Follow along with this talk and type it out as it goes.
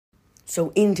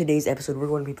So in today's episode, we're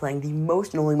going to be playing the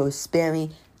most annoying, most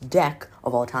spammy deck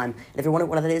of all time. And if you're wondering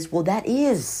what that is, well, that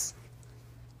is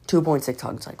 2.6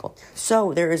 Hog Cycle.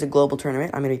 So there is a global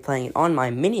tournament. I'm going to be playing it on my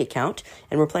mini account,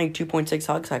 and we're playing 2.6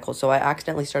 Hog Cycle. So I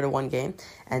accidentally started one game,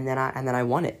 and then I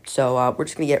won it. So we're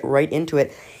just going to get right into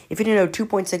it. If you didn't know,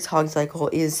 2.6 Hog Cycle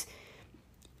is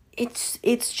it's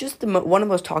just one of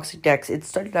the most toxic decks. It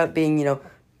started out being,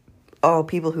 oh,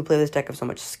 people who play this deck have so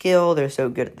much skill. They're so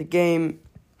good at the game.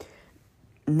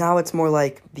 Now it's more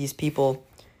like these people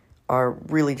are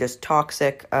really just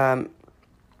toxic.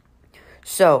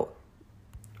 So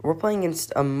we're playing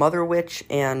against a Mother Witch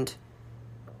and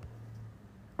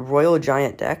Royal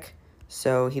Giant deck.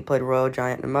 So he played Royal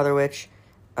Giant and Mother Witch.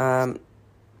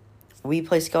 We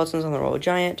play Skeletons on the Royal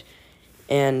Giant,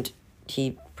 and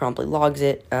he promptly logs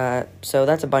it. So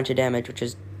that's a bunch of damage, which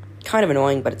is kind of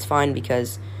annoying, but it's fine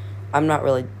because I'm not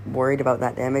really worried about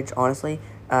that damage, honestly.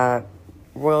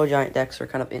 Royal Giant decks are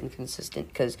kind of inconsistent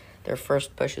because their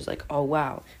first push is like, oh,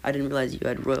 wow, I didn't realize you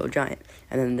had Royal Giant.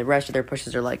 And then the rest of their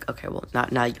pushes are like, okay, well,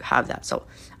 now you have that, so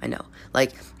I know.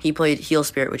 Like, he played Heal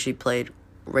Spirit, which he played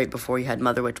right before he had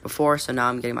Mother Witch before, so now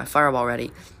I'm getting my Fireball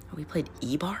ready. Oh, he played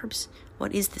E-Barbs?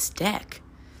 What is this deck?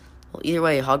 Well, either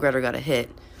way, Hog Rider got a hit.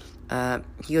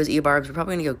 He goes E-Barbs. We're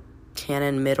probably going to go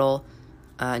Cannon middle,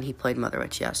 and he played Mother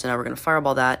Witch, yeah. So now we're going to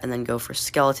Fireball that and then go for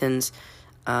Skeletons.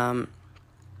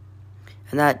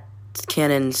 And that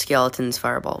Cannon, Skeletons,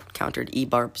 Fireball countered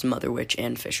E-Barbs, Mother Witch,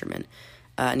 and Fisherman.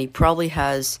 And he probably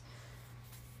has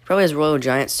Royal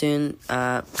Giant soon,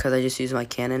 because I just used my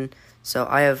Cannon. So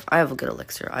I have a good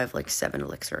elixir. I have like 7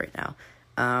 elixir right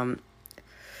now.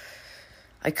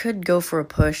 I could go for a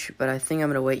push, but I think I'm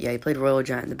going to wait. Yeah, he played Royal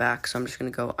Giant in the back, so I'm just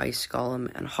going to go Ice Golem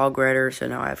and Hog Rider. So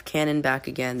now I have Cannon back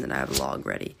again, then I have Log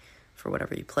ready for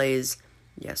whatever he plays.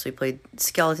 Yeah, so he played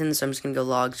Skeletons, so I'm just going to go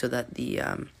Log so that the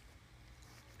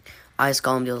Ice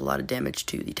Golem deals a lot of damage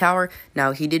to the tower.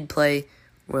 Now, he did play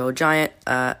Royal Giant,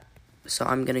 so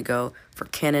I'm going to go for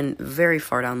Cannon very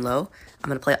far down low. I'm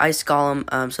going to play Ice Golem,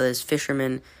 so that his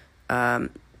Fisherman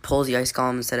pulls the Ice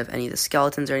Golem instead of any of the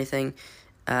Skeletons or anything.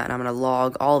 And I'm going to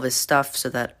log all of his stuff so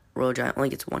that Royal Giant only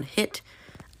gets 1 hit.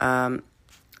 Our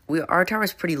tower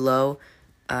is pretty low,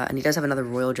 and he does have another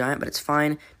Royal Giant, but it's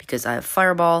fine because I have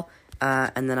Fireball,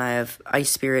 and then I have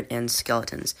Ice Spirit and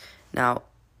Skeletons. Now,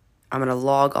 I'm going to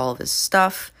log all of his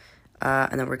stuff,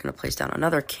 and then we're going to place down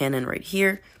another Cannon right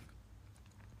here.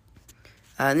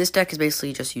 And this deck is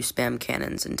basically just you spam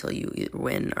cannons until you either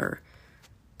win or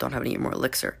don't have any more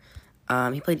elixir.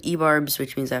 He played E-Barbs,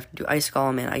 which means I have to do Ice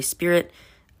Golem and Ice Spirit,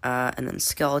 and then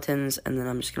Skeletons, and then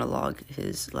I'm just going to log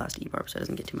his last E-Barb so it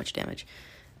doesn't get too much damage.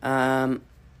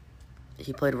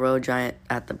 He played Royal Giant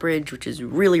at the bridge, which is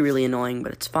really, really annoying,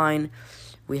 but it's fine.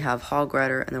 We have Hog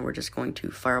Rider, and then we're just going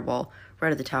to Fireball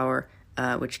right at the tower,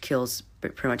 which kills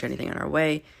pretty much anything in our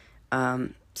way.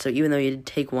 So even though you did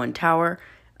take 1 tower,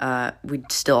 we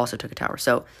still also took a tower.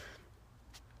 So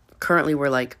currently we're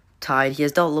like tied. He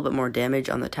has dealt a little bit more damage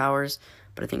on the towers,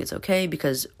 but I think it's okay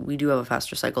because we do have a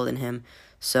faster cycle than him.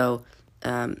 So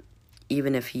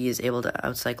even if he is able to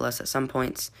outcycle us at some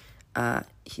points,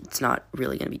 it's not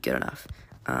really going to be good enough.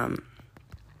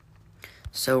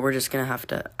 So we're just going to have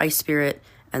to Ice Spirit,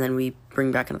 and then we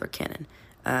bring back another Cannon.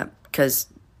 Because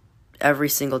every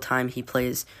single time he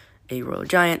plays a Royal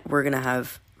Giant, we're going to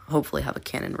hopefully have a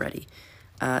Cannon ready.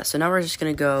 So now we're just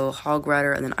going to go Hog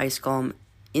Rider and then Ice Golem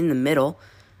in the middle,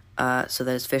 so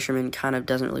that his Fisherman kind of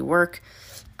doesn't really work.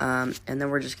 And then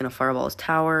we're just going to Fireball his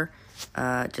tower,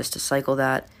 just to cycle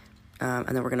that. And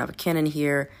then we're going to have a Cannon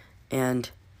here, and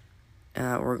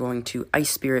we're going to Ice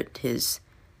Spirit his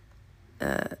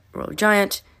Royal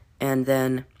Giant, and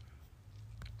then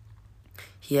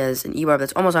he has an E-Barb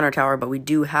that's almost on our tower, but we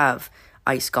do have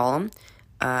Ice Golem.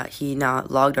 He now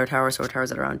logged our tower, so our tower's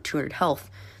at around 200 health.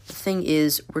 The thing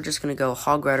is, we're just going to go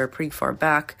Hog Rider pretty far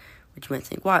back, which you might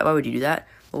think, why would you do that?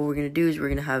 What we're going to do is we're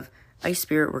going to have Ice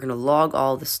Spirit, we're going to log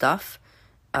all the stuff,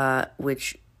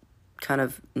 which kind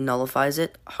of nullifies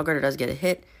it. Hog Rider does get a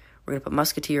hit. We're going to put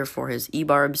Musketeer for his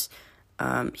E-Barbs.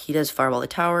 He does Fireball the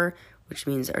tower, which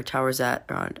means our tower's at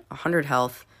around 100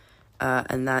 health,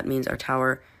 and that means our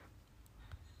tower...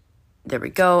 There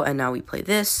we go, and now we play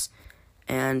this,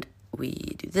 and we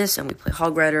do this, and we play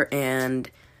Hog Rider, and,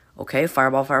 okay,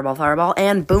 Fireball, Fireball, Fireball,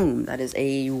 and boom, that is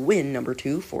a win, number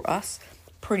 2 for us.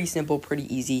 Pretty simple,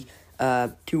 pretty easy,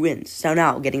 2 wins. So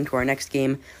now, getting to our next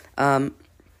game, I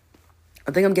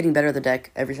think I'm getting better at the deck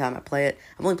every time I play it.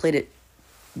 I've only played it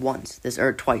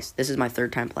twice. This is my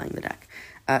 3rd time playing the deck.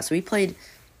 So we played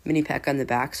Mini P.E.K.K.A in the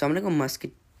back, so I'm going to go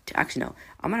Musket... Actually, no,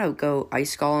 I'm going to go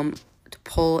Ice Golem to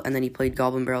pull, and then he played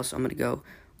Goblin Barrel, so I'm going to go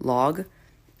Log.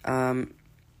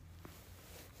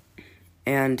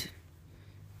 and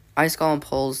Ice Golem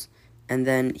pulls, and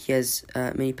then he has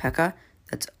Mini P.E.K.K.A.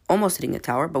 that's almost hitting a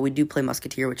tower, but we do play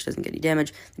Musketeer, which doesn't get any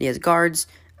damage. Then he has Guards,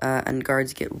 and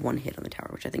Guards get 1 hit on the tower,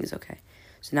 which I think is okay.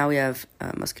 So now we have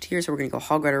Musketeer, so we're going to go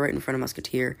Hog Rider right in front of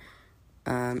Musketeer,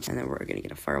 and then we're going to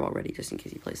get a Fireball ready just in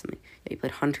case he plays something. Yeah, he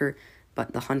played Hunter,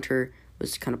 but the Hunter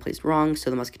was kind of placed wrong, so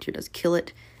the Musketeer does kill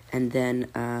it, and then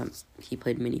he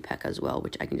played Mini P.E.K.K.A. as well,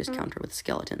 which I can just counter with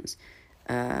Skeletons.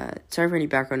 Sorry for any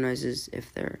background noises,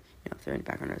 if there are any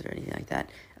background noises or anything like that.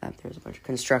 There's a bunch of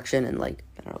construction and, like,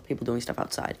 I don't know, people doing stuff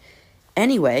outside.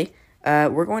 Anyway,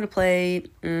 we're going to play,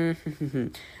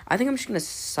 I think I'm just going to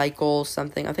cycle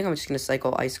something. I think I'm just going to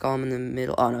cycle Ice Golem in the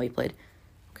middle. Oh, no, he played.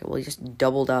 Okay, well, he just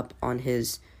doubled up on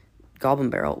his Goblin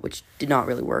Barrel, which did not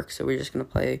really work, so we're just going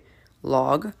to play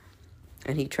Log,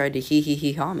 and he tried to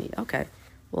he-ha me. Okay,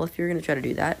 well, if you're going to try to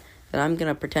do that, then I'm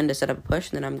going to pretend to set up a push,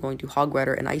 and then I'm going to Hog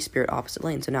Rider and Ice Spirit opposite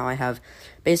lane. So now I have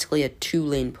basically a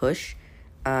 2-lane push,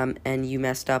 and you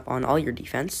messed up on all your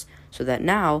defense, so that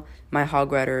now my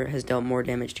Hog Rider has dealt more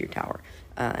damage to your tower,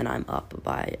 and I'm up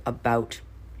by about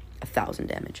 1,000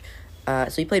 damage.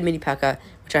 So he played Mini P.E.K.K.A.,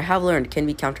 which I have learned can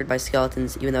be countered by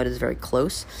Skeletons, even though it is very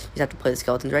close. You just have to play the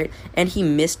Skeletons right. And he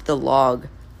missed the Log.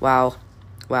 Wow.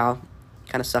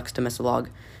 Kind of sucks to miss a Log.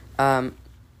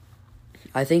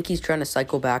 I think he's trying to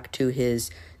cycle back to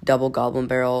his double Goblin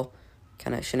Barrel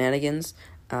kind of shenanigans,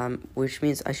 which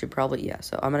means I should probably,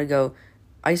 so I'm going to go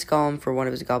Ice Golem for one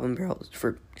of his Goblin Barrels,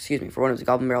 for one of his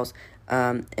Goblin Barrels,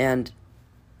 and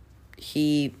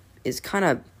he is kind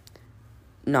of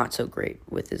not so great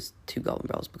with his 2 Goblin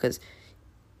Barrels, because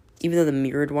even though the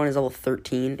mirrored one is level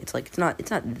 13, it's like, it's not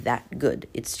that good.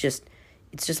 It's just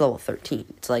level 13.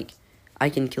 It's like, I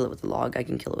can kill it with the Log, I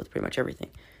can kill it with pretty much everything.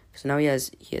 So now he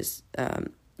has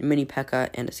Mini P.E.K.K.A.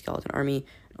 and a Skeleton Army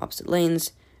in opposite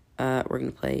lanes. We're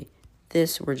going to play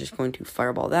this. We're just going to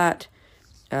Fireball that.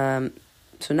 So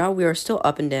now we are still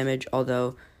up in damage,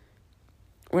 although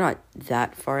we're not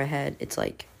that far ahead. It's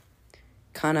like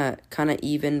kind of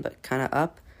even, but kind of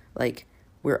up. Like,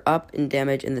 we're up in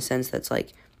damage in the sense that's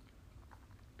like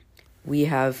we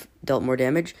have dealt more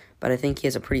damage, but I think he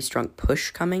has a pretty strong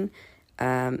push coming.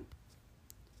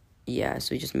 Yeah,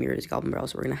 so he just mirrored his Goblin Barrel,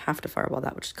 so we're going to have to Fireball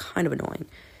that, which is kind of annoying.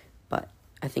 But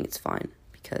I think it's fine,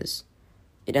 because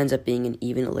it ends up being an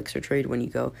even elixir trade when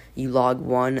you log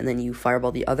one, and then you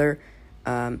Fireball the other.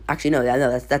 Actually, no,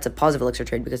 that's a positive elixir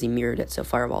trade, because he mirrored it, so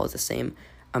Fireball is the same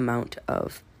amount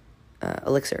of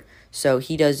elixir. So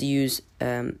he does use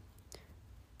a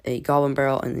Goblin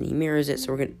Barrel, and then he mirrors it,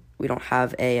 so we don't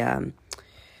have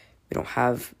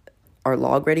our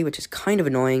log ready, which is kind of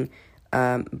annoying,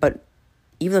 but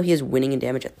even though he is winning in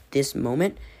damage at this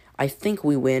moment, I think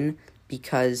we win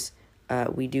because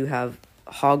we do have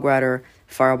Hog Rider,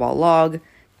 Fireball, Log,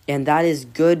 and that is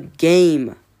good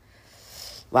game.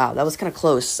 Wow, that was kind of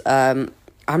close. I'm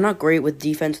not great with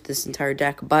defense with this entire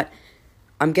deck, but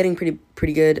I'm getting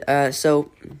pretty good.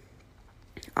 So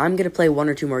I'm gonna play 1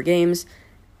 or 2 more games,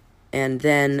 and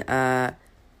then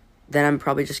I'm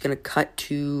probably just gonna cut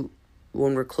to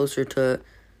when we're closer to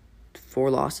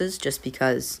 4 losses, just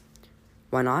because.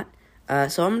 Why not?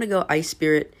 So I'm going to go Ice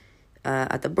Spirit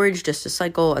at the bridge just to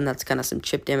cycle, and that's kind of some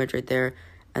chip damage right there.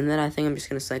 And then I think I'm just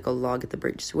going to cycle Log at the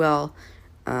bridge as well,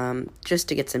 just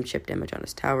to get some chip damage on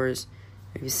his towers.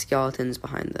 Maybe Skeletons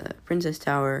behind the Princess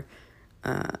Tower.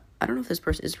 I don't know if is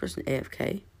this person AFK?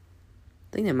 I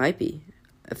think they might be.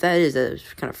 If that is,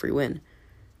 that's kind of free win.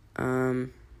 No,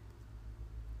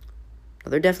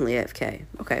 they're definitely AFK.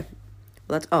 Okay.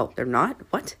 Well, they're not?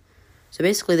 What? So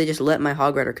basically they just let my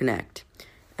Hog Rider connect.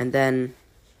 And then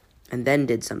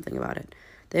did something about it.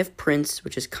 They have Prince,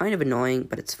 which is kind of annoying,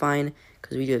 but it's fine,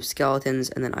 because we do have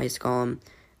Skeletons, and then Ice Golem.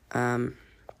 If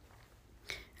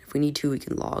we need to, we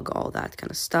can log all that kind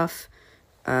of stuff.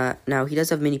 Now, he does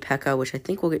have Mini P.E.K.K.A., which I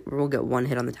think we'll get 1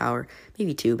 hit on the tower,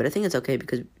 maybe 2, but I think it's okay,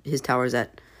 because his tower is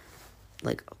at,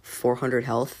 like, 400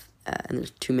 health, and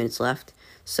there's 2 minutes left,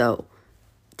 so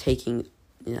taking,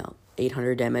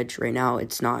 800 damage right now,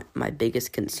 it's not my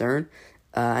biggest concern.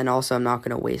 And also, I'm not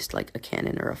going to waste, like, a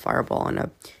cannon or a fireball on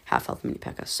a half-health Mini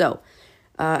P.E.K.K.A. So,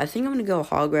 I think I'm going to go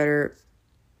Hog Rider.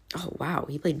 Oh, wow.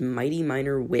 He played Mighty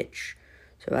Miner Witch.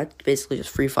 So, that's basically just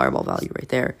free fireball value right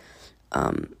there.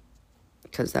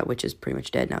 Because that witch is pretty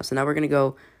much dead now. So, now I'm going to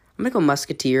go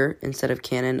Musketeer instead of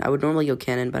cannon. I would normally go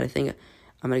cannon, but I think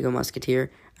I'm going to go Musketeer.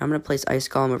 I'm going to place Ice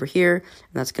Golem over here,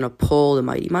 and that's going to pull the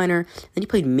Mighty Miner. Then he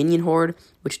played Minion Horde,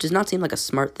 which does not seem like a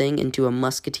smart thing, into a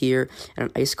Musketeer and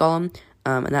an Ice Golem.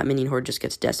 And that Minion Horde just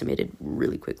gets decimated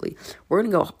really quickly. We're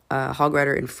going to go Hog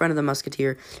Rider in front of the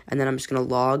Musketeer, and then I'm just going to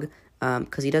log,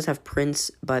 because he does have Prince,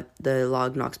 but the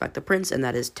log knocks back the Prince, and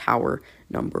that is tower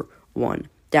number 1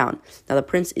 down. Now the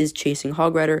prince is chasing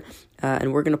Hog Rider,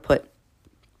 and we're going to put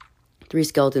 3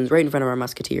 skeletons right in front of our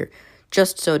musketeer,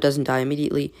 just so it doesn't die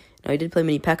immediately. Now, he did play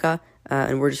Mini P.E.K.K.A.,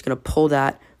 and we're just going to pull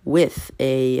that with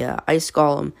a Ice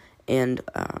Golem, and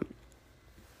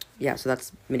yeah, so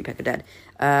that's Mini P.E.K.K.A. dead.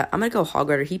 I'm going to go Hog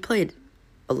Rider. He played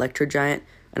Electro Giant,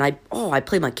 and I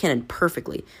played my cannon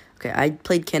perfectly. Okay, I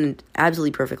played cannon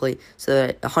absolutely perfectly, so that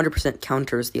it 100%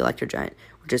 counters the Electro Giant,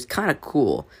 which is kind of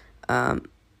cool. And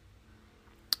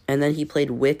then he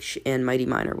played Witch and Mighty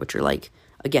Miner, which are like,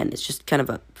 again, it's just kind of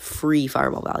a free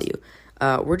fireball value.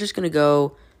 We're just going to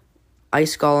go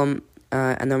Ice Golem,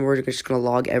 and then we're just going to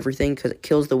log everything, because it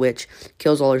kills the Witch,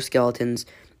 kills all her skeletons.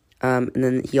 And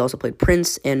then he also played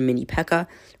Prince and Mini P.E.K.K.A.,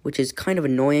 which is kind of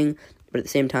annoying, but at the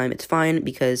same time, it's fine,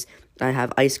 because I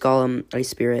have Ice Golem, Ice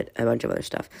Spirit, and a bunch of other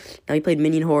stuff. Now, he played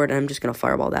Minion Horde, and I'm just going to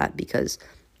fireball that, because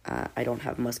I don't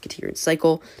have Musketeer and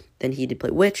Cycle. Then he did play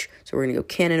Witch, so we're going to go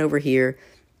Cannon over here,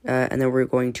 and then we're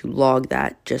going to log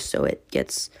that, just so it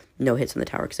gets no hits on the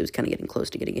tower, because it was kind of getting close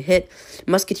to getting a hit.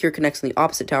 Musketeer connects on the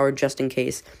opposite tower, just in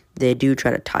case they do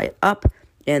try to tie it up,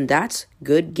 and that's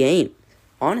good game.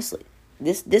 Honestly,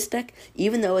 this deck,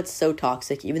 even though it's so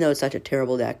toxic, even though it's such a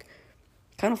terrible deck,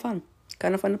 kind of fun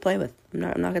to play with. I'm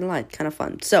not gonna lie, kind of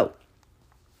fun. So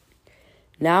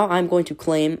now I'm going to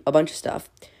claim a bunch of stuff.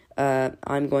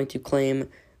 I'm going to claim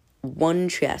 1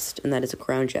 chest, and that is a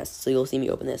crown chest. So you'll see me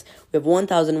open this. We have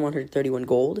 1,131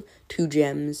 gold, 2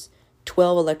 gems,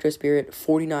 12 Electro Spirit,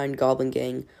 49 Goblin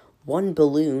Gang, 1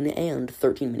 balloon, and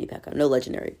 13 Mini P.E.K.K.A. No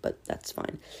legendary, but that's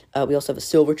fine. We also have a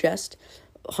silver chest,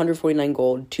 149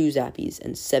 gold, 2 Zappies,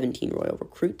 and 17 Royal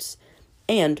Recruits.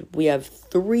 And we have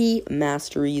 3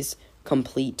 masteries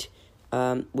complete,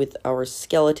 with our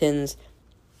skeletons,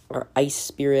 our Ice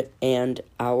Spirit, and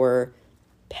our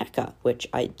P.E.K.K.A., which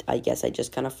I guess I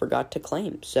just kind of forgot to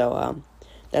claim. So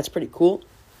that's pretty cool.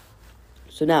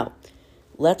 So now,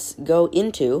 let's go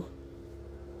into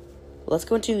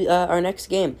our next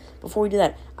game. Before we do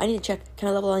that, I need to check, can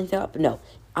I level anything up? No.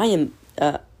 I am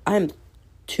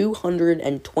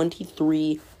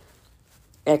 223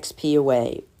 XP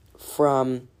away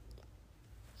from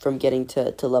getting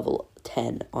to level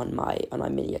 10 on my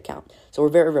mini account. So we're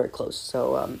very, very close.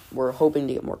 So we're hoping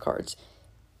to get more cards.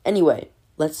 Anyway,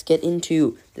 let's get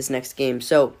into this next game.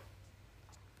 So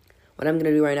what I'm going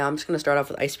to do right now, I'm just going to start off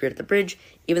with Ice Spirit at the bridge,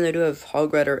 even though I do have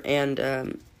Hog Rider and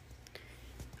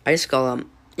Ice Golem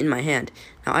in my hand.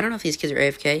 Now, I don't know if these kids are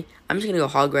AFK. I'm just going to go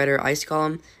Hog Rider, Ice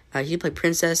Golem. He played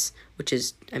Princess, which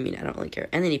is, I mean, I don't really care.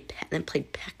 And then he then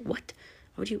played P.E.K.K.A. What?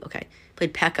 What would you? Okay.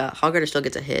 Played P.E.K.K.A. Hog Rider still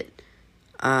gets a hit.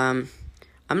 I'm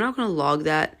not going to log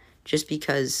that just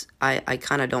because I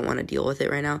kind of don't want to deal with it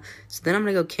right now. So then I'm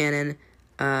going to go Cannon,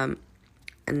 and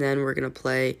then we're going to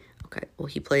play, okay, well,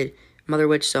 he played Mother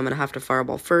Witch, so I'm going to have to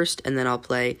Fireball first, and then I'll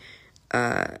play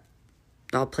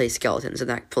Skeletons, and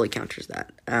that fully counters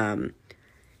that. I'm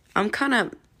kind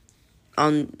of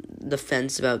on the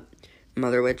fence about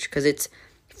Mother Witch, because it's,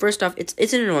 first off,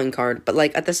 it's an annoying card, but,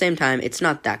 like, at the same time, it's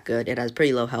not that good. It has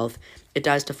pretty low health. It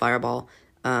dies to Fireball.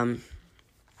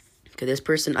 Okay, this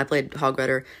person, I played Hog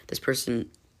Rider. This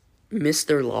person missed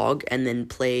their log and then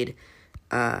played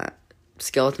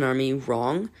Skeleton Army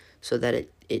wrong, so that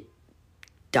it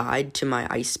died to my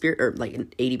Ice Spirit, or like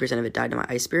 80% of it died to my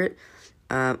Ice Spirit.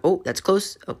 Oh, that's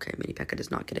close. Okay, Mini P.E.K.K.A. does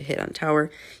not get a hit on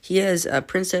tower. He has a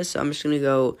Princess, so I'm just going to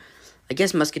go, I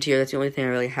guess, Musketeer. That's the only thing I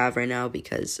really have right now,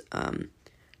 because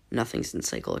nothing's in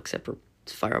cycle except for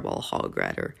Fireball, Hog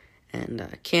Rider, and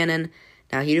Cannon.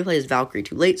 Now, he did play his Valkyrie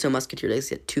too late, so Musketeer does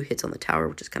get 2 hits on the tower,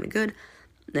 which is kind of good.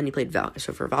 Then he played Valkyrie.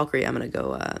 So for Valkyrie, I'm going to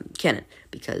go Cannon,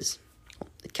 because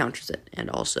it counters it. And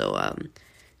also,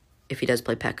 if he does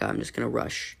play P.E.K.K.A., I'm just going to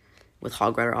rush with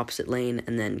Hog Rider opposite lane,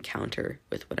 and then counter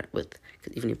with cause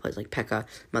even if he plays like P.E.K.K.A.,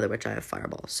 Mother Witch, I have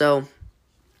Fireball. So,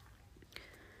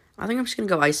 I think I'm just going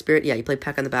to go Ice Spirit. Yeah, he played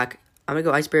P.E.K.K.A. in the back. I'm going to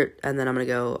go Ice Spirit, and then I'm going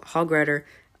to go Hog Rider,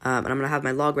 and I'm going to have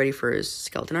my log ready for his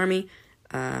Skeleton Army.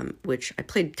 Which I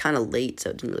played kind of late, so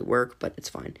it didn't really work, but it's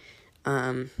fine.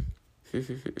 I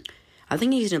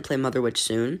think he's going to play Mother Witch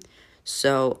soon,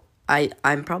 so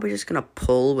I'm probably just going to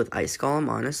pull with Ice Golem,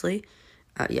 honestly.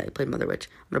 Yeah, he played Mother Witch.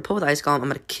 I'm going to pull with Ice Golem. I'm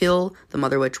going to kill the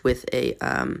Mother Witch with a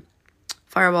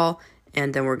Fireball,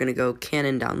 and then we're going to go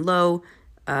Cannon down low.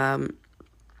 The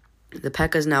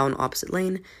P.E.K.K.A. is now in opposite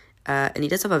lane, and he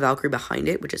does have a Valkyrie behind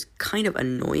it, which is kind of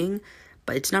annoying,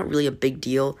 but it's not really a big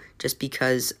deal, just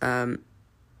because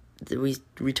we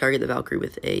retarget the Valkyrie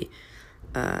with a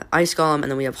Ice Golem,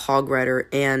 and then we have Hog Rider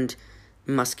and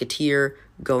Musketeer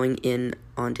going in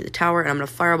onto the tower, and I'm going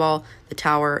to fireball the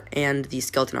tower and the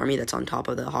skeleton army that's on top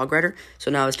of the Hog Rider.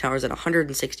 So now his tower's at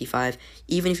 165.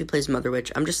 Even if he plays Mother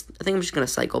Witch, I think I'm just going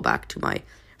to cycle back to my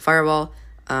fireball.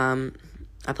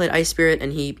 I played Ice Spirit,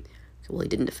 and he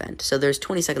didn't defend. So there's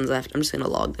 20 seconds left. I'm just going to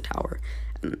log the tower.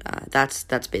 And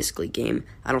that's basically game.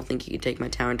 I don't think you could take my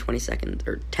tower in 20 seconds,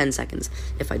 or 10 seconds,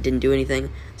 if I didn't do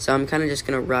anything. So I'm kind of just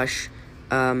going to rush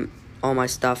all my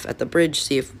stuff at the bridge,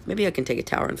 see if maybe I can take a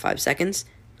tower in 5 seconds.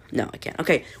 No, I can't.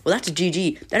 Okay, well, that's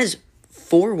GG. That is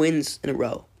 4 wins in a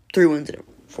row. 3 wins in a row.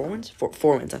 4 wins?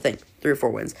 4 wins, I think. 3 or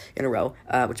 4 wins in a row,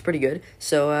 which is pretty good.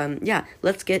 So, yeah,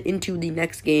 let's get into the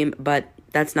next game, but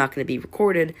that's not going to be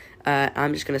recorded.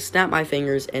 I'm just going to snap my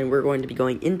fingers, and we're going to be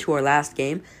going into our last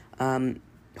game.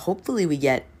 Hopefully we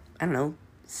get,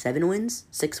 7 wins?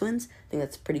 6 wins? I think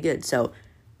that's pretty good. So,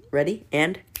 ready?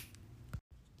 And...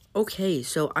 Okay,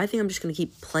 so I think I'm just going to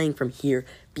keep playing from here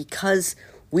because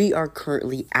we are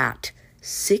currently at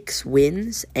 6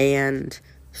 wins and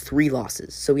 3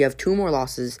 losses. So we have 2 more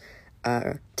losses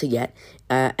to get,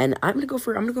 and I'm gonna go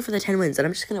for the 10 wins, and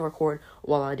I'm just gonna record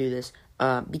while I do this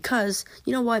because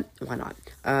you know what? Why not?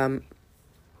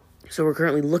 So we're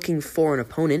currently looking for an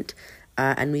opponent,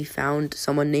 and we found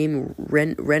someone named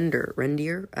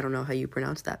Rendier. I don't know how you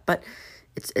pronounce that, but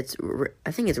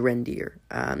I think it's Rendier.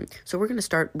 So we're gonna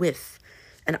start with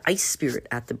an Ice Spirit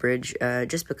at the bridge,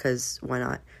 just because, why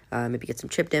not? Maybe get some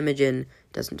chip damage in,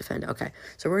 doesn't defend. Okay,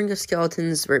 so we're gonna go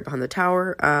Skeletons right behind the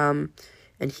tower,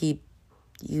 and he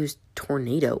used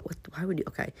Tornado. Why would you?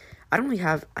 Okay, I think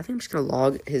I'm just gonna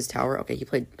log his tower. Okay, he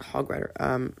played Hog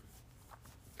Rider.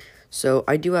 So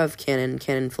I do have Cannon.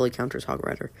 Cannon fully counters Hog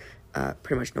Rider,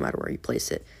 pretty much no matter where you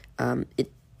place it.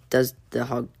 It does the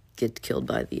Hog get killed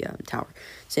by the tower.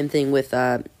 Same thing with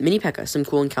Mini P.E.K.K.A. Some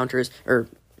cool encounters, or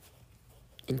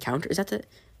encounter, is that the...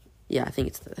 Yeah, I think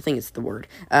it's the word.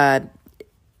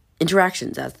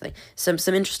 Interactions, that's the thing. Some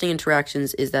interesting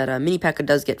interactions is that Mini P.E.K.K.A.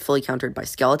 does get fully countered by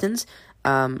skeletons.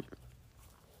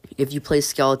 If you place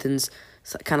skeletons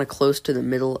kind of close to the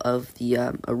middle of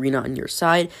the arena on your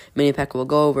side, Mini P.E.K.K.A. will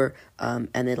go over,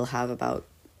 and it'll have about,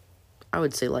 I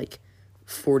would say,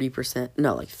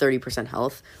 30%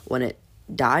 health when it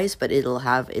dies, but it'll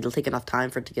take enough time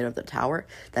for it to get up the tower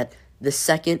that the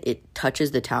second it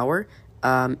touches the tower,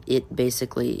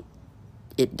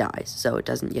 it dies, so it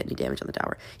doesn't get any damage on the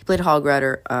tower. He played Hog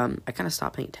Rider. I kind of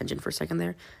stopped paying attention for a second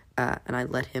there, and I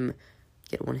let him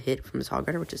get 1 hit from his Hog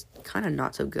Rider, which is kind of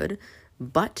not so good,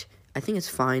 but I think it's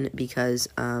fine because,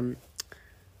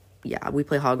 we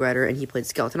play Hog Rider, and he played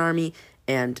Skeleton Army,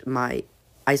 and my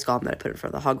Ice Golem that I put in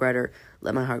front of the Hog Rider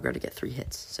let my Hog Rider get 3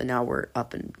 hits. So now we're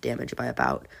up in damage by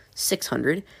about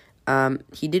 600.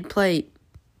 He did play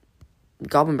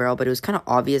Goblin Barrel, but it was kind of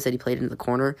obvious that he played into the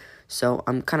corner, so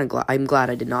I'm glad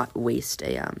I did not waste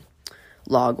a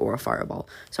log or a fireball.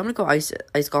 So I'm gonna go Ice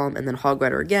Golem and then Hog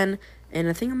Rider again, and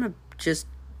I think I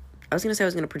was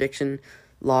gonna prediction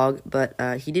log, but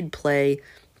he did play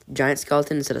Giant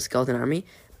Skeleton instead of Skeleton Army,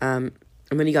 and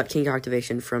then he got King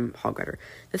Activation from Hog Rider.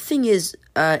 The thing is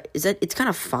that it's kind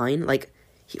of fine.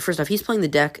 First off, he's playing the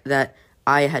deck that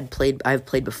I've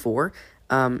played before.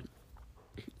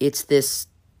 It's this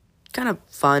kind of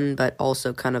fun, but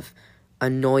also kind of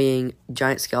annoying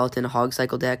Giant Skeleton Hog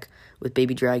Cycle deck with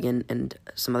Baby Dragon and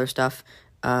some other stuff.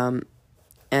 And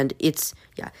it's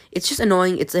just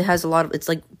annoying. It has a lot of, it's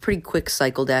pretty quick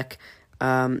cycle deck,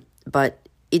 but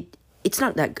it's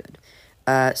not that good.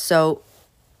 So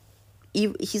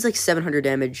he's 700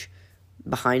 damage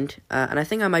behind, and I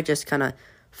think I might just kind of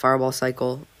fireball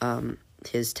cycle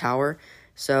his tower.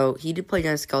 So he did play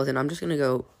Giant Skeleton. I'm just gonna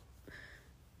go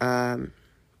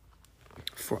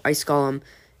for Ice Golem,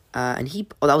 and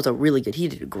that was a really good. He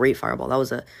did a great fireball.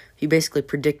 He basically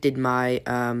predicted my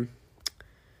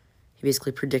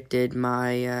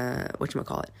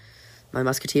my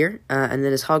Musketeer, and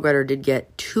then his Hog Rider did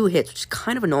get 2 hits, which is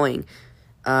kind of annoying.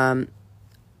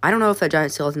 I don't know if that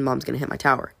Giant Skeleton Bomb's gonna hit my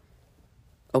tower.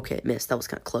 Okay, it missed. That was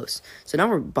kind of close. So now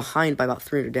we're behind by about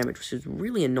 300 damage, which is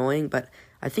really annoying, but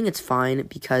I think it's fine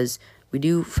because we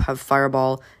do have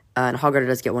Fireball, and Hog Rider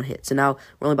does get 1 hit. So now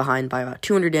we're only behind by about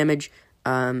 200 damage.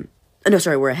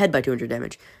 We're ahead by 200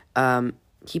 damage.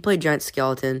 He played Giant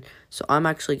Skeleton, so I'm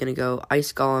actually going to go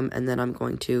Ice Golem, and then I'm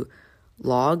going to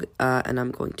log, and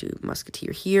I'm going to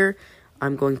Musketeer here.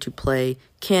 I'm going to play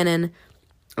Cannon.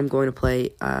 I'm going to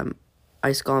play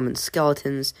Ice Golem and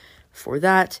Skeletons for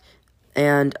that.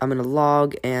 And I'm going to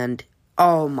log, and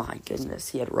oh my goodness,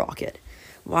 he had Rocket.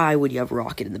 Why would you have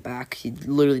Rocket in the back? He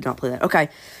literally did not play that. Okay,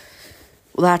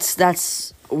 well,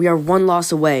 we are 1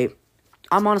 loss away.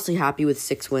 I'm honestly happy with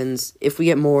 6 wins. If we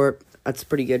get more, That's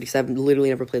pretty good because I've literally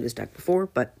never played this deck before,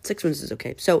 but 6 wins is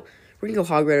okay. So we're going to go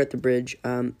Hog Rider at the bridge,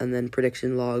 and then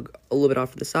prediction log a little bit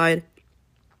off to the side.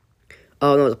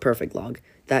 Oh, that was a perfect log.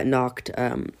 That knocked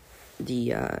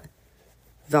the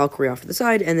Valkyrie off to the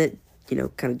side, and it,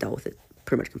 kind of dealt with it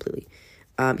pretty much completely.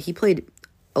 He played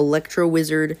Electro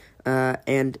Wizard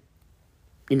and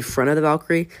in front of the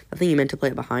Valkyrie. I think he meant to play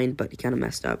it behind, but he kind of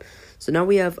messed up. So now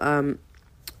we have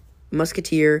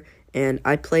Musketeer, and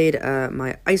I played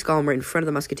my Ice Golem right in front of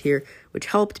the Musketeer, which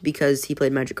helped because he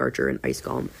played Magic Archer, and Ice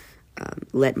Golem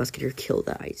let Musketeer kill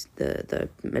the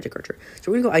Magic Archer.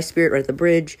 So we're going to go Ice Spirit right at the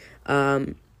bridge,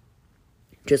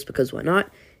 just because why not?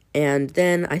 And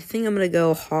then I think I'm going to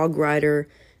go Hog Rider,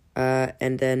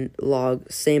 and then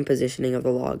Log, same positioning of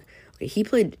the Log. Okay, he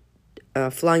played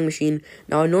Flying Machine.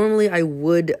 Now, normally I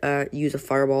would use a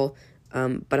Fireball,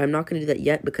 but I'm not going to do that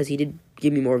yet because he did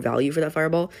give me more value for that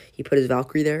Fireball. He put his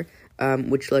Valkyrie there,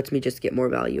 which lets me just get more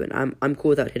value, and I'm cool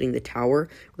without hitting the tower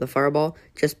with a Fireball,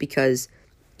 just because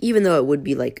even though it would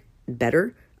be like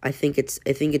better, I think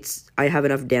I have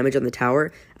enough damage on the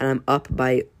tower, and I'm up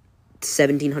by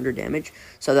 1,700 damage,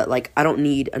 so that I don't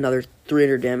need another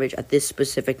 300 damage at this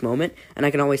specific moment, and I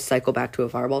can always cycle back to a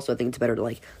Fireball. So I think it's better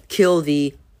to kill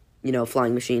the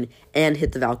Flying Machine and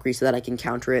hit the Valkyrie so that I can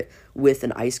counter it with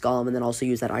an Ice Golem, and then also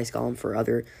use that Ice Golem for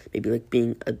other, maybe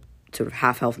being a sort of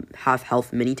half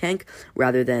health mini tank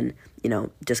rather than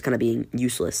just kind of being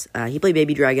useless. He played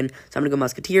Baby Dragon, so I'm gonna go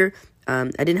Musketeer. I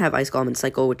didn't have Ice Golem in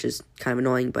cycle, which is kind of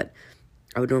annoying, but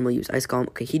I would normally use Ice Golem.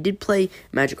 Okay, he did play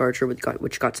Magic Archer,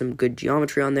 which got some good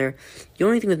geometry on there. The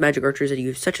only thing with Magic Archer is that you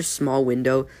have such a small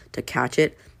window to catch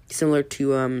it, similar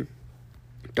to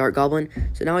Dark Goblin.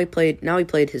 So now he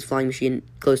played his Flying Machine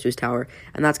close to his tower,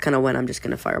 and that's kind of when I'm just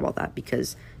going to Fireball that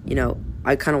because,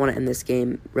 I kind of want to end this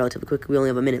game relatively quick. We only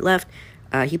have a minute left.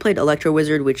 He played Electro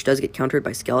Wizard, which does get countered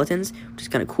by skeletons, which is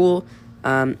kind of cool.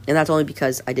 And that's only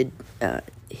because I did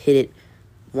hit it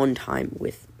one time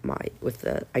with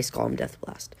the Ice Golem Death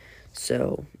Blast.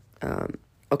 So,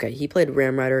 okay, he played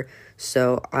Ram Rider,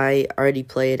 so I already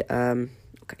played, okay,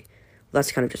 well,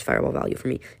 that's kind of just Fireball value for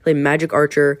me. He played Magic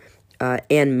Archer,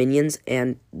 and Minions,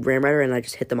 and Ram Rider, and I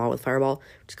just hit them all with Fireball,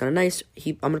 which is kind of nice.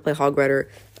 I'm going to play Hog Rider,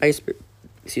 Ice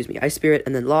Spirit,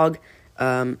 and then Log.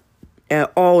 And,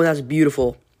 oh, that's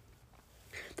beautiful.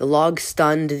 The Log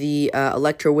stunned the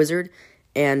Electro Wizard,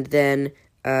 and then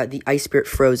the Ice Spirit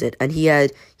froze it. And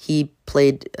he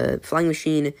played Flying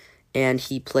Machine, and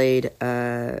he played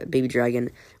Baby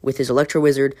Dragon with his Electro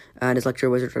Wizard, and his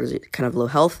Electro Wizard was kind of low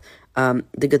health.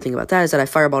 The good thing about that is that I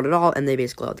Fireballed it all, and they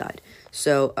basically all died.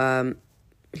 So,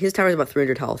 his tower is about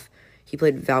 300 health. He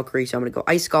played Valkyrie, so I'm going to go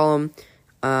Ice Golem,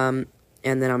 and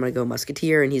then I'm going to go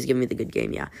Musketeer, and he's giving me the good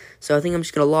game, yeah. So I think I'm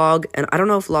just going to Log, and I don't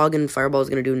know if Log and Fireball is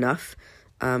going to do enough,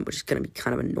 which is going to be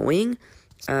kind of annoying,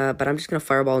 but I'm just going to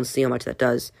Fireball and see how much that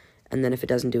does, and then if it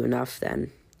doesn't do enough,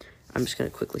 then I'm just going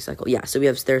to quickly cycle. Yeah, so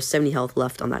there's 70 health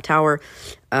left on that tower,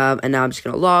 and now I'm just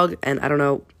going to Log, and I don't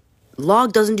know,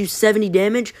 Log doesn't do 70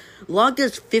 damage. Log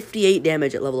does 58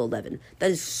 damage at level 11.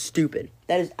 That is stupid.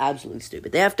 That is absolutely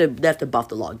stupid. They have to buff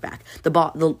the Log back.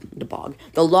 The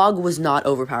Log was not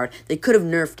overpowered. They could have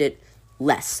nerfed it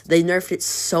less. They nerfed it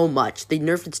so much. They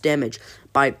nerfed its damage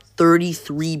by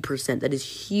 33%. That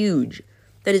is huge.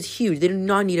 They do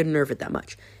not need to nerf it that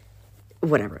much.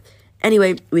 Whatever.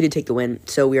 Anyway, we did take the win.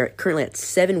 So we are currently at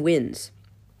 7 wins.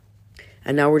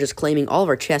 And now we're just claiming all of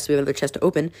our chests. We have another chest to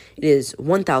open. It is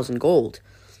 1,000 gold,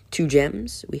 2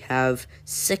 gems. We have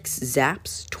 6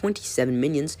 zaps, 27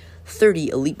 minions, 30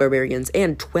 elite barbarians,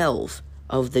 and 12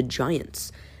 of the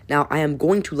giants. Now, I am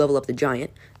going to level up the giant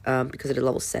because it is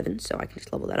level 7, so I can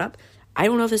just level that up. I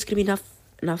don't know if this is going to be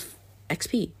enough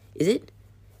XP. Is it?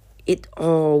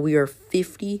 Oh, we are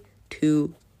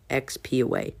 52 XP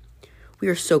away. We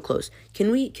are so close. Can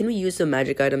we use some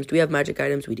magic items? Do we have magic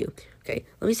items? We do. Okay,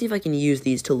 let me see if I can use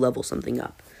these to level something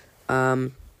up. I'll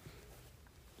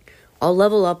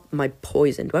level up my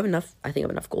poison. Do I have enough? I think I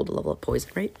have enough gold to level up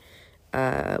poison, right?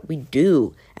 We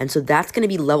do. And so that's going to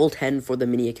be level 10 for the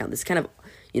mini account. This is kind of,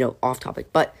 off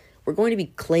topic. But we're going to be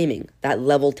claiming that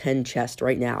level 10 chest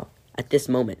right now at this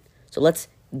moment. So let's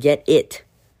get it.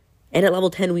 And at level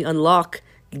 10, we unlock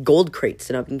gold crates.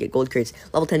 So now we can get gold crates.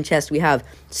 Level 10 chest, we have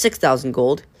 6,000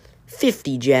 gold,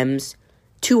 50 gems,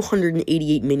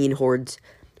 288 minion hordes,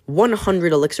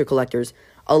 100 elixir collectors,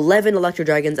 11 electro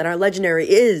dragons, and our legendary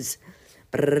is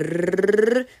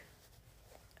a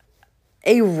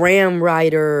Ram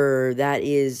Rider.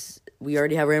 We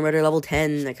already have Ram Rider level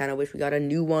 10. I kind of wish we got a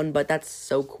new one, but that's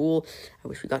so cool. I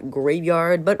wish we got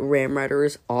Graveyard, but Ram Rider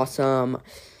is awesome.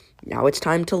 Now it's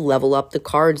time to level up the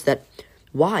cards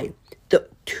why? The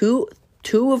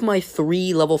 2 of my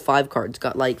 3 level 5 cards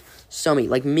got, like, so many.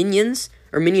 Like, minions,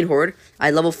 or minion horde, I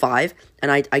had level 5,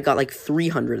 and I got, like,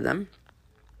 300 of them.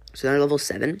 So they're level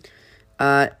 7.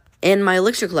 And my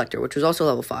elixir collector, which was also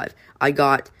level 5, I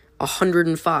got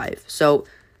 105. So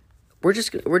we're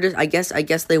just I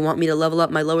guess they want me to level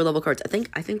up my lower level cards. I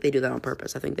think they do that on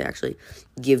purpose. I think they actually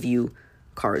give you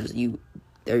cards you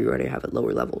already have at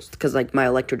lower levels, because like my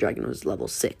Electro Dragon was level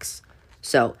 6.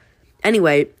 So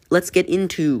anyway, let's get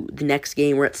into the next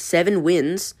game. We're at 7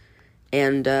 wins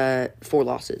and 4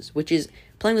 losses, which is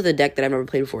playing with a deck that I've never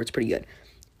played before. It's pretty good.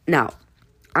 Now,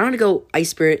 I'm going to go Ice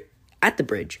Spirit at the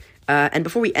bridge. And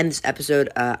before we end this episode,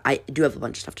 I do have a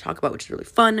bunch of stuff to talk about, which is really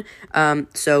fun.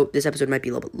 So this episode might be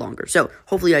a little bit longer. So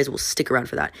hopefully you guys will stick around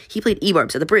for that. He played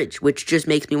Ebarbs at the bridge, which just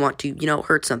makes me want to,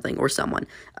 hurt something or someone.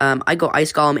 I go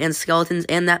Ice Golem and Skeletons,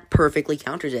 and that perfectly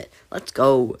counters it. Let's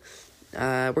go.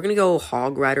 We're going to go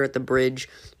Hog Rider at the bridge,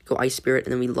 go Ice Spirit,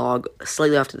 and then we log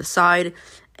slightly off to the side.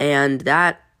 And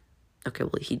that... Okay,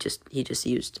 well, he just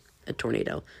used a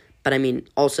Tornado. But I mean,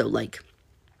 also, like...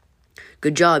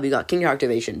 Good job, you got King Tower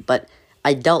activation, but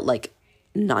I dealt, like,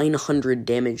 900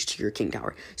 damage to your King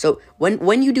Tower. So,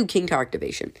 when you do King Tower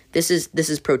activation, this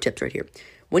is pro tips right here.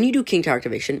 When you do King Tower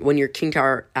activation, when you're King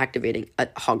Tower activating a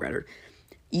Hog Rider,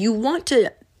 yes,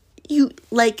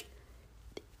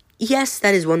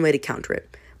 that is one way to counter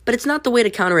it, but it's not the way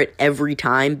to counter it every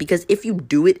time, because if you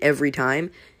do it every time,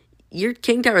 your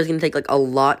King Tower is going to take, like, a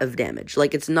lot of damage.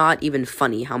 Like, it's not even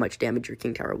funny how much damage your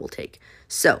King Tower will take.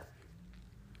 So...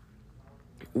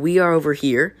 we are over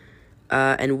here,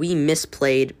 and we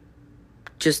misplayed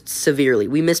just severely.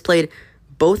 We misplayed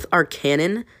both our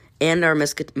cannon and our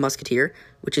musketeer,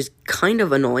 which is kind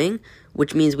of annoying,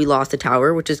 which means we lost a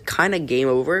tower, which is kind of game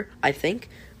over, I think.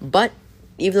 But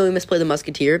even though we misplayed the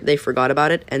musketeer, they forgot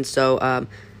about it, and so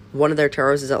one of their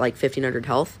towers is at like 1,500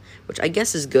 health, which I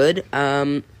guess is good.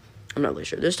 I'm not really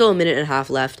sure. There's still a minute and a half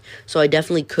left, so I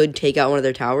definitely could take out one of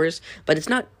their towers, but it's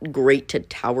not great to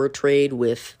tower trade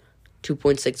with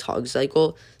 2.6 Hog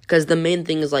Cycle, because the main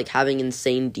thing is, like, having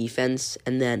insane defense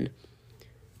and then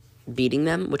beating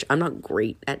them, which I'm not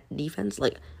great at defense.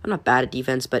 Like, I'm not bad at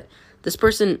defense, but this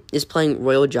person is playing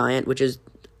Royal Giant, which is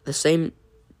the same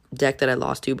deck that I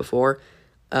lost to before,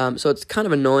 so it's kind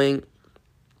of annoying,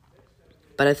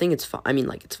 but I think it's fine. I mean,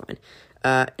 like, it's fine.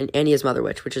 And he has Mother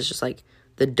Witch, which is just, like,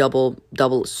 the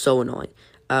double so annoying.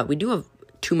 We do have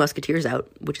 2 Musketeers out,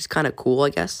 which is kind of cool, I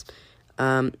guess.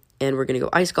 And we're going to go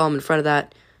Ice Golem in front of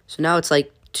that. So now it's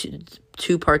like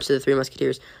two parts of the 3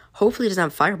 Musketeers. Hopefully he doesn't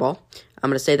have Fireball. I'm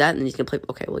going to say that, and then he's going to play...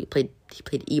 Okay, well, he played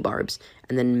Ebarbs,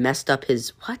 and then messed up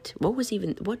his... What? What was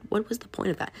the point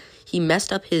of that? He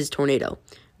messed up his Tornado,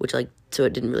 which, like, so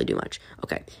it didn't really do much.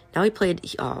 Okay, now he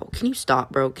played... Oh, can you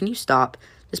stop, bro? Can you stop?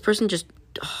 This person just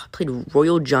played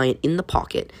Royal Giant in the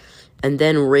pocket, and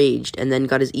then raged, and then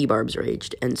got his Ebarbs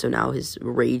raged, and so now his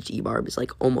raged Ebarb is,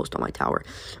 like, almost on my tower.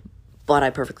 But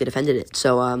I perfectly defended it,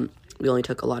 so we only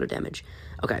took a lot of damage.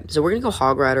 Okay, so we're gonna go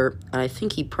Hog Rider, and I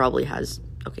think he probably has...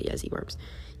 Okay, he has Ebarbs.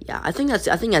 Yeah, I think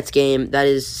that's game. That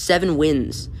is 7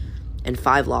 wins and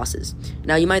 5 losses.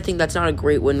 Now, you might think that's not a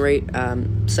great win rate.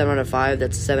 7 out of 5,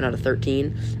 that's 7 out of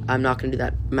 13. I'm not gonna do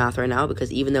that math right now,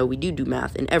 because even though we do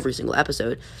math in every single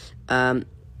episode, I'm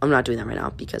not doing that right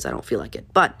now, because I don't feel like it.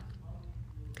 But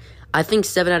I think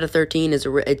 7 out of 13 is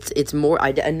it's more...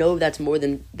 I know that's more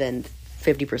than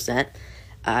 50%.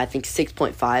 I think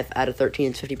 6.5 out of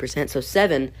 13 is 50%. So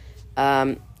 7,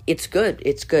 it's good.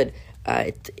 It's good.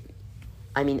 I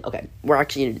mean, okay, we're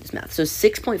actually going to do this math. So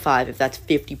 6.5, if that's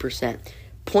 50%,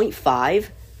 0.5,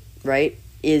 right,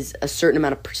 is a certain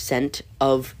amount of percent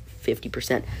of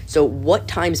 50%. So what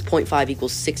times 0.5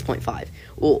 equals 6.5?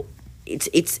 Well,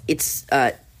 it's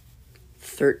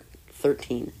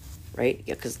 13, right?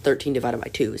 Yeah, because 13 divided by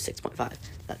 2 is 6.5.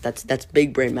 That's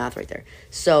big brain math right there.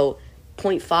 So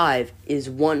 0.5 is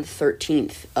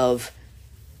 1/13 of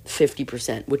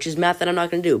 50%, which is math that I'm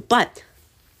not going to do, but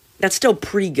that's still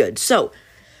pretty good. So,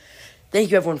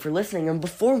 thank you everyone for listening, and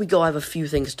before we go, I have a few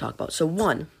things to talk about. So,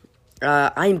 one,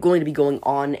 I am going to be going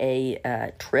on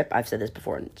a trip. I've said this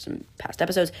before in some past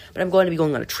episodes, but I'm going to be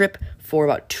going on a trip for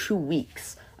about 2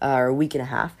 weeks, or a week and a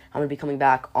half. I'm going to be coming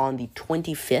back on the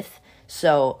 25th,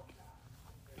 so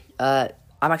I'm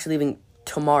actually leaving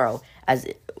tomorrow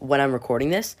when I'm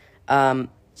recording this.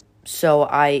 So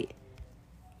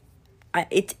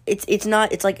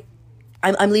it's like,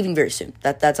 I'm leaving very soon.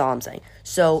 That's all I'm saying.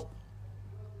 So,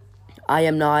 I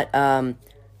am not,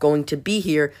 going to be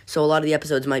here, so a lot of the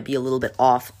episodes might be a little bit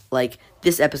off. Like,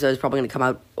 this episode is probably going to come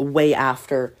out way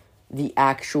after the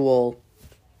actual,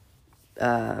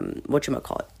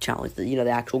 challenge, the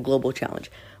actual global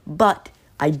challenge. But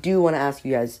I do want to ask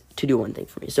you guys to do one thing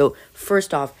for me. So,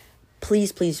 first off,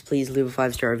 please leave a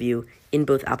 5-star review in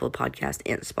both Apple Podcast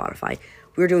and Spotify.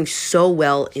 We're doing so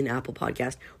well in Apple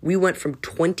Podcast. We went from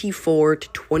 24 to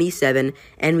 27,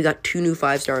 and we got 2 new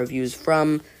 5-star reviews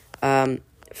from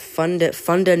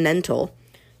Fundamental,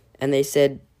 and they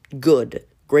said, good,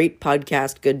 great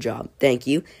podcast, good job, thank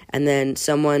you. And then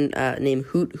someone named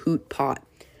Hoot Pot,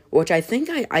 which I think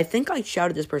I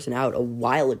shouted this person out a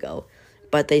while ago,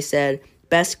 but they said,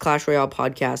 best Clash Royale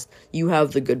podcast, you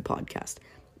have the good podcast.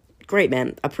 Great,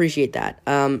 man, appreciate that.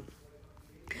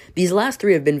 These last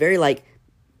 3 have been very,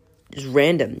 just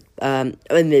random. I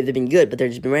mean, they've been good, but they've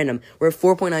just been random. We're at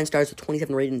 4.9 stars with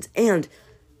 27 ratings, and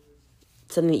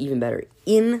something even better,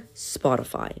 in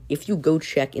Spotify, if you go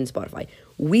check in Spotify,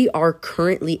 we are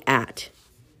currently at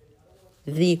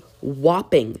the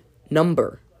whopping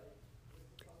number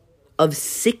of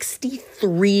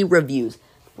 63 reviews.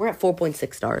 We're at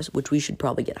 4.6 stars, which we should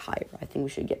probably get higher. I think we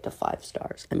should get to 5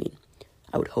 stars. I mean,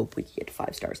 I would hope we could get to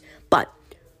 5 stars. But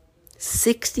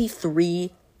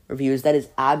 63 reviews, that is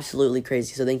absolutely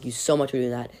crazy. So thank you so much for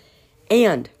doing that.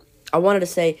 And I wanted to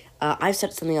say, I've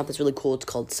set something up that's really cool. It's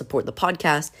called Support the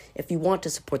Podcast. If you want to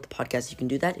support the podcast, you can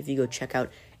do that. If you go check out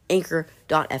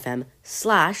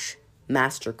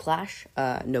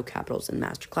anchor.fm/masterclash, no capitals in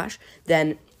masterclash,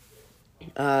 then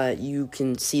you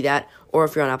can see that. Or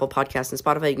if you're on Apple Podcasts and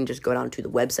Spotify, you can just go down to the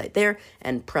website there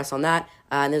and press on that.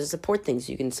 And there's a support thing,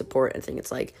 so you can support, I think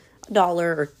it's like $1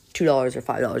 or $2 or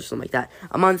 $5 or something like that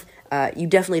a month. You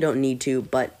definitely don't need to,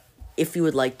 but if you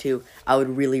would like to, I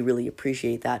would really, really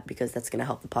appreciate that, because that's going to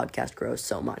help the podcast grow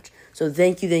so much. So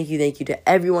thank you to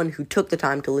everyone who took the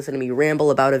time to listen to me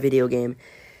ramble about a video game.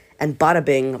 And bada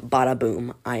bing, bada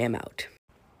boom, I am out.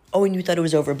 Oh, and you thought it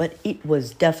was over, but it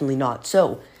was definitely not.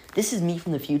 So this is me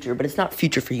from the future, but it's not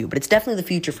future for you, but it's definitely the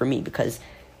future for me, because,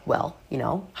 well,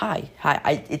 hi,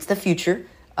 it's the future.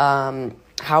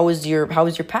 How was your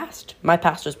past? My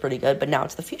past was pretty good, but now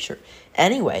it's the future.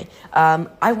 Anyway,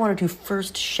 I wanted to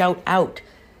first shout out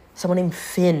someone named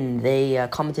Finn. They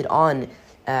commented on,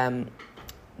 they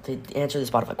answered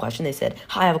the Spotify question. They said,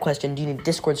 hi, I have a question. Do you need a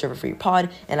Discord server for your pod?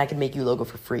 And I can make you a logo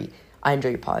for free. I enjoy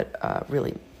your pod,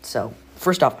 really. So,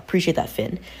 first off, appreciate that,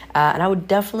 Finn. And I would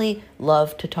definitely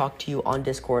love to talk to you on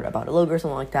Discord about a logo or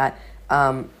something like that.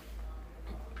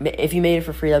 If you made it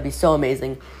for free, that'd be so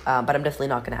amazing. But I'm definitely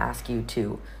not going to ask you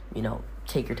to,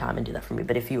 take your time and do that for me.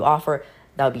 But if you offer,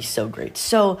 that would be so great.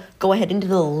 So go ahead into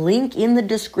the link in the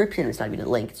description. It's not even a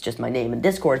link. It's just my name in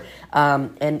Discord.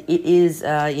 And it is,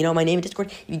 my name in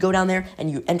Discord. If you go down there and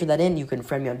you enter that in, you can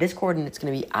friend me on Discord, and it's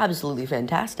going to be absolutely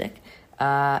fantastic.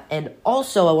 And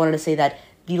also, I wanted to say that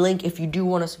the link, if you do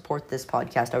want to support this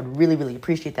podcast, I would really, really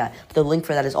appreciate that. But the link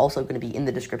for that is also going to be in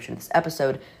the description of this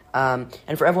episode.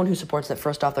 And for everyone who supports that,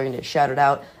 first off, they're going to get shouted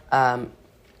out.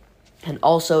 And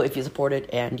also, if you support it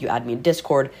and you add me in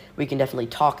Discord, we can definitely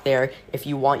talk there. If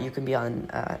you want, you can be on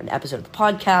an episode of the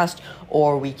podcast,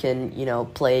 or we can,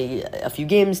 play a few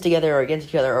games together or against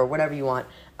each other or whatever you want.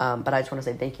 But I just want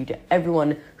to say thank you to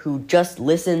everyone who just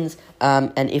listens.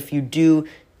 And if you do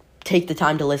take the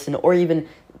time to listen, or even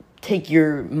take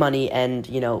your money and,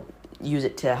 use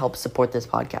it to help support this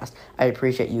podcast, I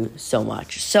appreciate you so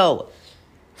much. So,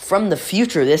 from the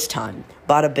future this time,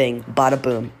 bada bing, bada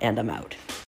boom, and I'm out.